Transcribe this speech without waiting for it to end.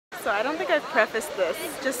So I don't think I've prefaced this.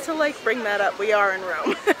 Just to like bring that up, we are in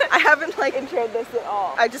Rome. I haven't like introed this at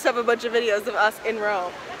all. I just have a bunch of videos of us in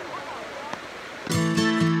Rome.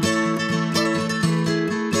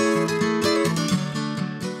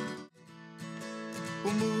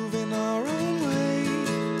 We're moving our own way.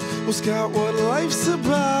 We'll scout what life's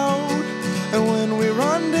about. And when we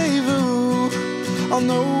rendezvous, I'll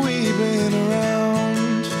know we've been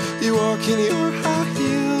around. You walk in your high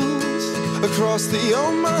heels across the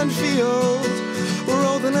old minefield. We're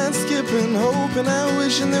rolling and skipping, hoping and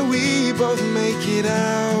wishing that we both make it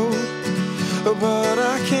out. But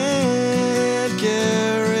I can't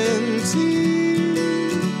guarantee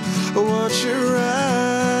what you're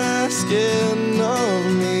asking of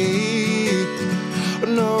me.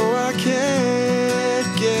 No, I can't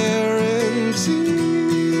guarantee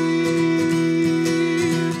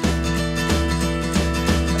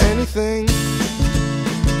anything.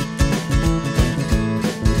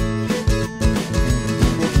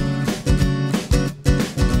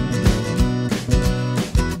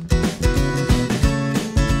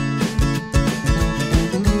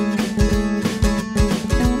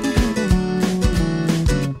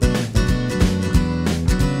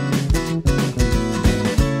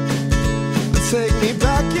 Take me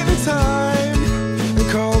back in time and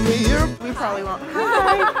call me your. We probably won't.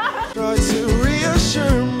 Hi. Try to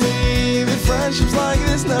reassure me that friendships like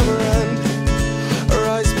this never end. Our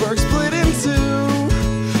iceberg split in two.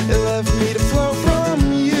 It left me to flow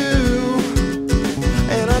from you.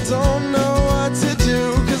 And I don't know what to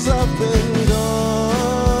do, 'cause I've been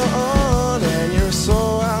gone and you're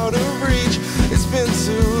so out of reach. It's been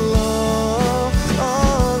too long.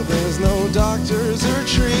 There's no doctors or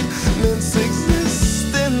treatments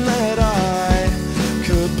existing that I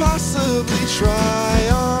could possibly try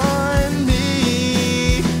on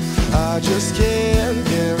me. I just can't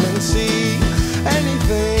guarantee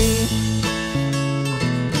anything.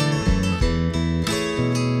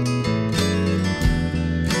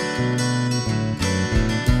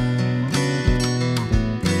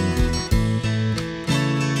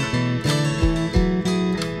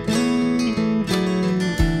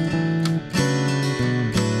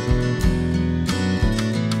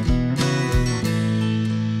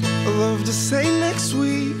 I love to say next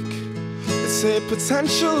week. It's a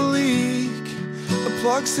potential leak. The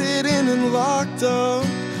plug's hidden and locked up,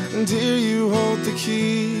 and dear, you hold the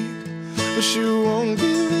key. But you won't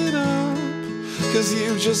give it up, 'cause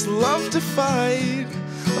you just love to fight.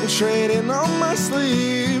 I'm trading all my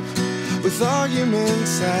sleep with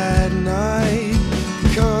arguments at night,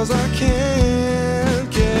 'cause I can't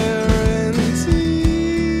guarantee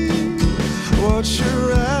what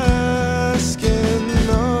you're asking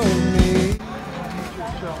of me.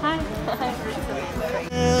 Hi.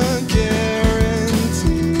 Can't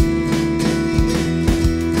guarantee,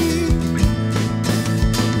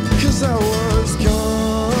 'cause I was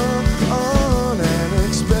gone and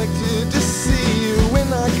expected to see you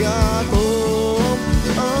when I got home.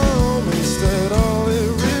 Instead all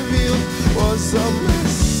it revealed was a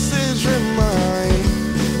message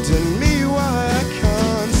reminding me why I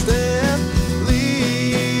constantly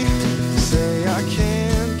say I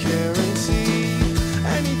can't guarantee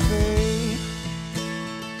anything.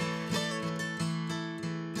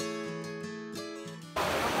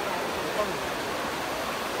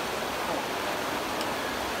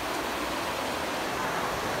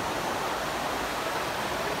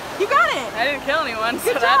 You got it! I didn't kill anyone,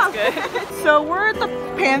 so Good that's job. good. So we're at the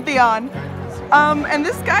Pantheon. And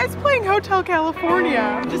this guy's playing Hotel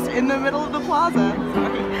California, just in the middle of the plaza.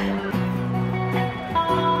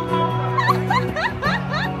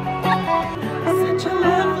 Such a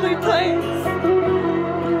lovely place.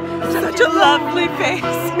 Such a lovely face.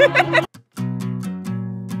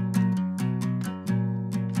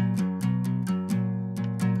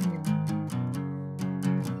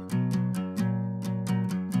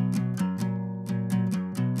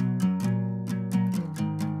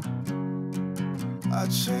 I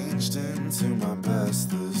changed into my best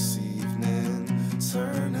this evening.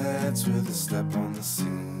 Turn heads with a step on the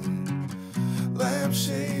scene.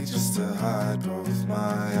 Lampshade just to hide both my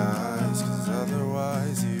eyes, 'cause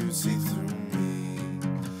otherwise you'd see through me.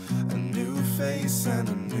 A new face and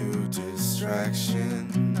a new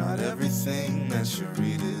distraction. Not everything that you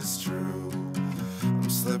read is true. I'm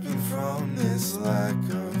slipping from this lack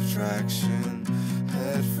of traction.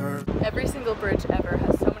 Head first. Every single bridge ever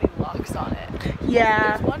has so many locks on it.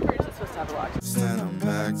 Yeah. There's one bridge that's supposed to have a lock. Stand I'm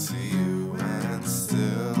back to you, and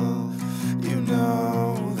still you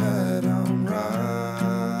know that I'm right.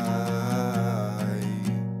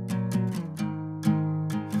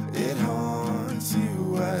 It haunts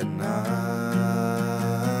you at night.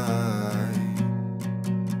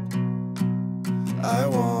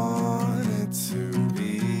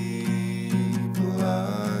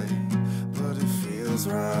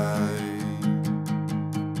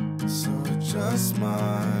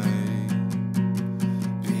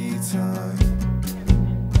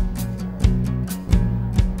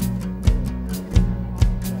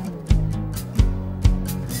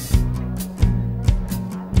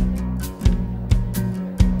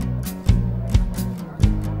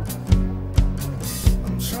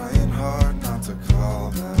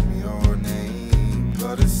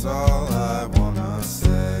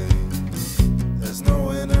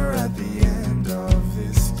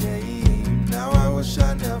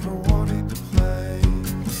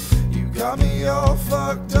 got me all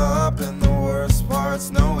fucked up, and the worst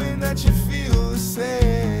part's knowing that you feel the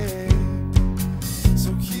same.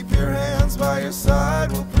 So keep your hands by your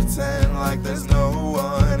side, we'll pretend like there's